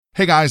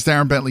Hey guys,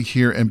 Darren Bentley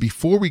here, and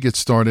before we get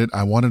started,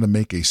 I wanted to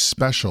make a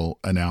special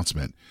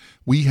announcement.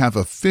 We have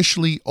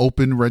officially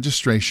opened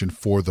registration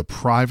for the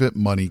Private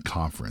Money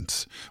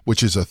Conference,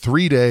 which is a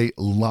 3-day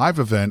live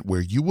event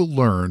where you will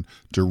learn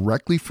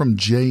directly from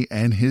Jay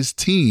and his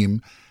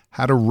team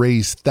how to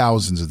raise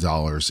thousands of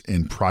dollars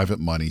in private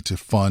money to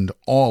fund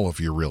all of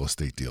your real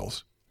estate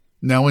deals.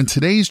 Now, in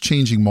today's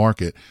changing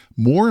market,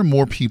 more and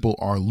more people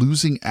are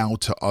losing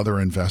out to other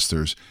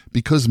investors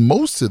because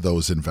most of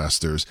those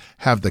investors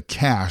have the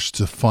cash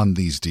to fund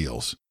these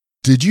deals.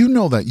 Did you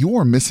know that you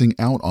are missing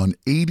out on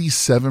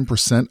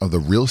 87% of the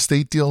real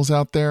estate deals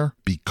out there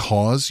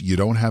because you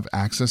don't have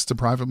access to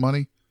private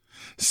money?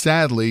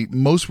 Sadly,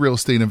 most real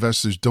estate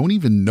investors don't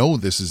even know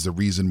this is the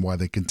reason why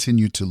they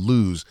continue to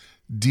lose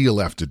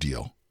deal after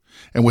deal.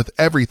 And with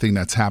everything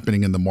that's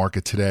happening in the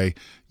market today,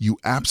 you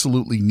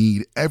absolutely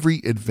need every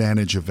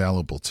advantage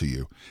available to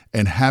you.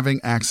 And having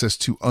access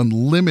to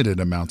unlimited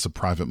amounts of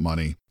private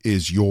money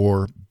is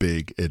your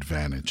big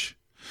advantage.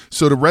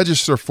 So to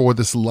register for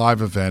this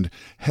live event,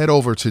 head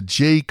over to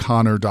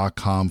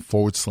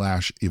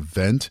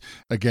jayconner.com/event.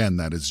 Again,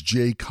 that is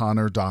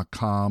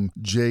jayconner.com,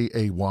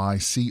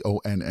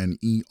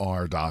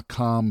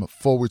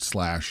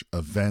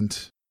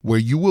 jayconner.com/event, where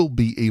you will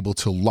be able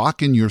to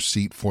lock in your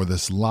seat for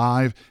this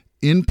live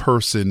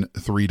in-person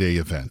 3-day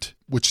event,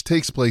 which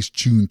takes place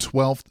June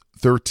 12th,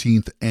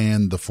 13th,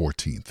 and the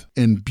 14th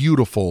in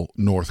beautiful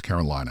North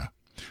Carolina.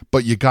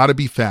 But you got to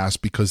be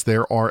fast because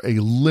there are a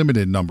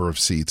limited number of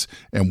seats,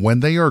 and when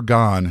they are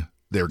gone,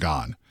 they're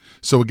gone.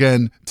 So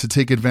again, to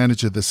take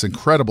advantage of this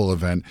incredible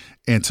event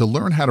and to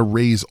learn how to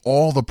raise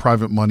all the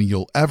private money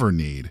you'll ever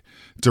need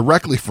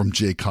directly from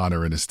Jay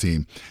Conner and his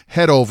team,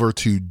 head over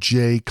to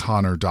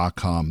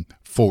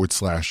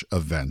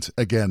jayconner.com/event.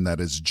 Again,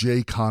 that is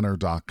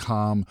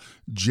jayconner.com,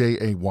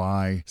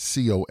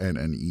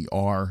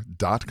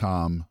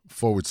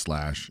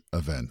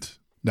 jayconner.com/event.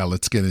 Now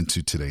let's get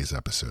into today's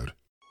episode.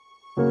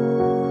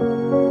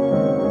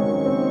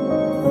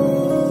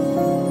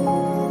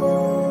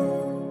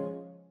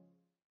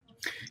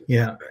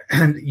 Yeah.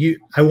 And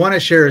I want to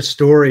share a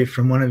story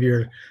from one of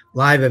your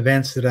live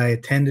events that I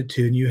attended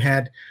to, and you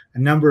had a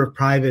number of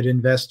private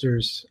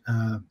investors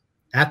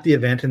at the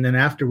event. And then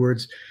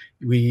afterwards,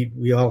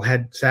 we all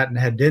sat and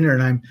had dinner,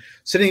 and I'm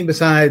sitting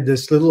beside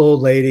this little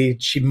old lady.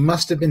 She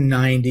must have been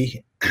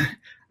 90.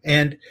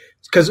 And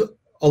because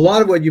a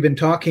lot of what you've been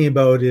talking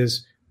about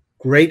is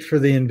great for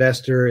the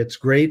investor. It's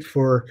great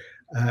for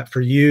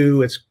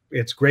you.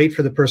 It's great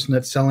for the person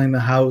that's selling the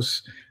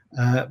house.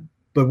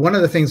 But one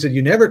of the things that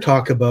you never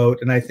talk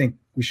about, and I think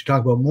we should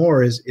talk about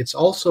more, is it's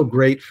also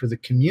great for the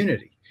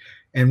community.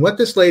 And what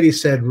this lady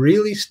said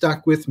really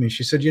stuck with me.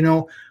 She said,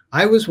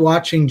 I was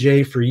watching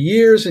Jay for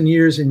years and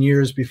years and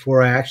years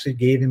before I actually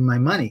gave him my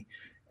money.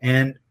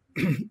 And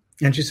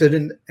she said,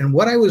 and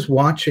what I was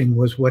watching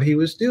was what he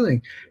was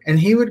doing. And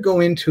he would go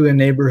into a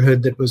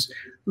neighborhood that was a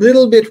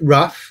little bit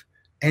rough,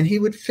 and he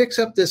would fix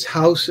up this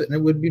house, and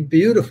it would be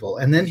beautiful.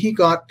 And then he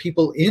got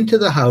people into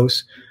the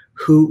house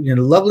who,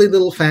 lovely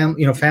little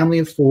family, family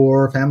of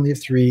 4, family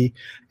of 3,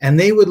 and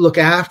they would look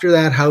after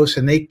that house,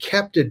 and they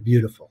kept it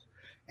beautiful.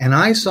 And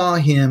I saw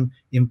him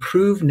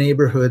improve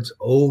neighborhoods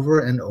over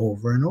and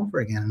over and over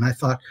again. And I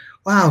thought,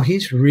 wow,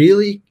 he's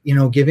really,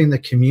 giving the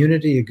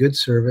community a good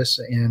service.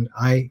 And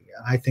I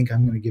think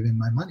I'm going to give him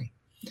my money.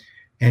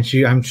 And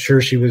I'm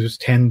sure she was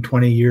 10,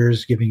 20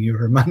 years giving you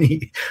her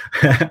money.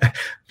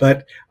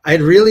 But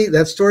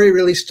that story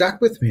really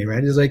stuck with me,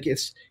 right?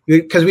 It's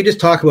because we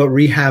just talk about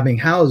rehabbing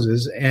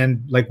houses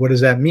and like, what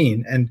does that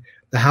mean? And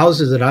the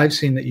houses that I've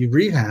seen that you've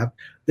rehabbed,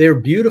 they're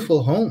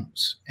beautiful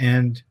homes.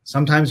 And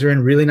sometimes they're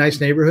in really nice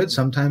neighborhoods.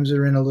 Sometimes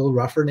they're in a little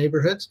rougher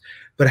neighborhoods.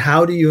 But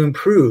how do you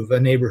improve a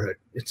neighborhood?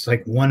 It's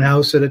like one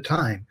house at a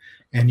time.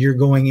 And you're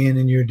going in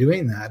and you're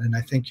doing that. And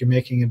I think you're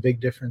making a big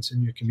difference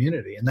in your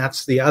community. And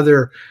that's the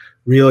other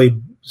really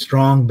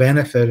strong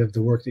benefit of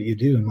the work that you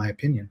do, in my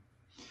opinion.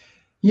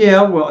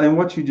 Yeah, well, and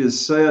what you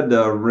just said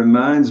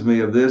reminds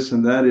me of this,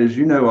 and that is,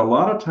 a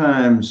lot of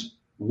times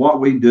what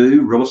we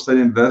do, real estate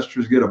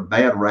investors get a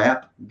bad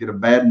rap, get a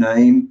bad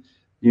name,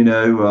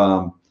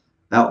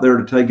 out there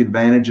to take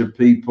advantage of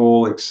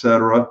people, et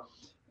cetera.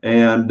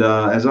 And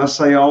as I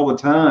say all the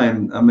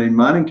time,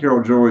 mine and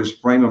Carol Joy's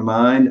frame of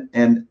mind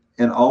and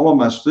all of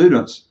my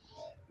students,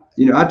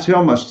 I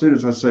tell my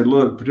students, I say,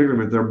 look,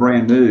 particularly if they're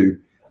brand new,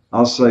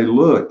 I'll say,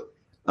 look,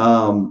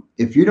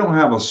 if you don't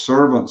have a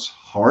servant's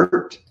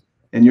heart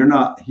and you're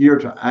not here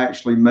to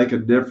actually make a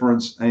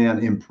difference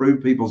and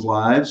improve people's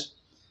lives,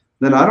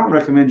 then I don't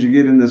recommend you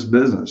get in this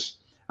business.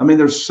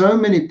 There's so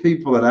many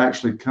people that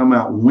actually come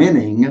out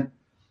winning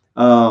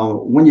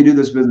when you do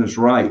this business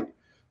right.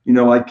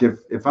 Like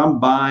if I'm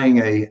buying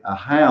a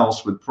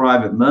house with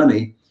private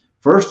money,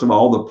 first of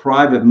all, the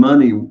private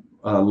money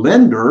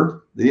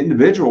lender, the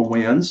individual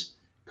wins,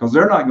 because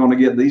they're not going to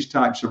get these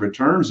types of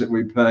returns that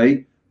we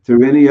pay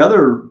through any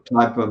other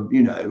type of,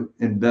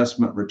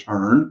 investment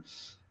return.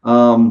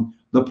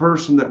 The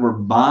person that we're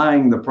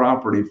buying the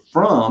property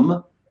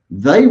from,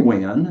 they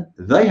win.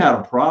 They had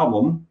a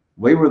problem.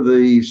 We were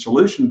the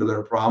solution to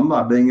their problem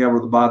by being able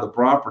to buy the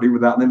property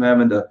without them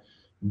having to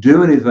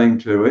do anything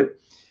to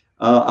it.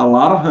 A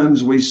lot of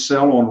homes we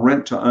sell on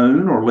rent to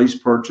own or lease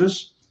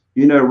purchase.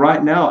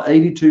 Right now,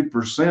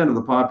 82% of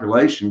the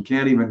population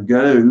can't even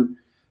go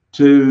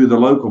to the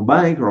local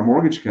bank or a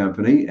mortgage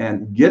company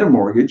and get a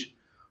mortgage.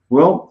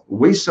 Well,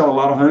 we sell a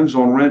lot of homes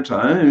on rent to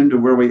own, to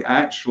where we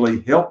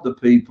actually help the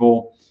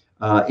people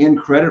in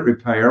credit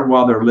repair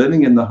while they're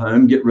living in the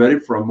home, get ready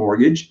for a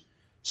mortgage.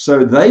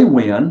 So they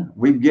win.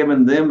 We've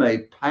given them a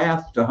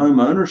path to home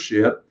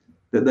ownership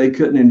that they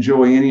couldn't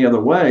enjoy any other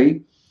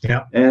way.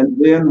 Yeah.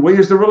 And then we,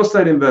 as the real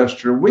estate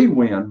investor, we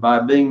win by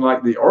being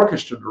like the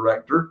orchestra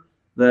director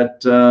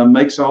that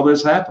makes all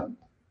this happen.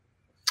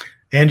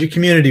 And your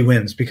community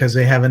wins because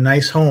they have a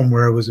nice home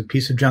where it was a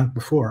piece of junk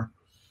before.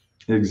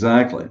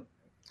 Exactly.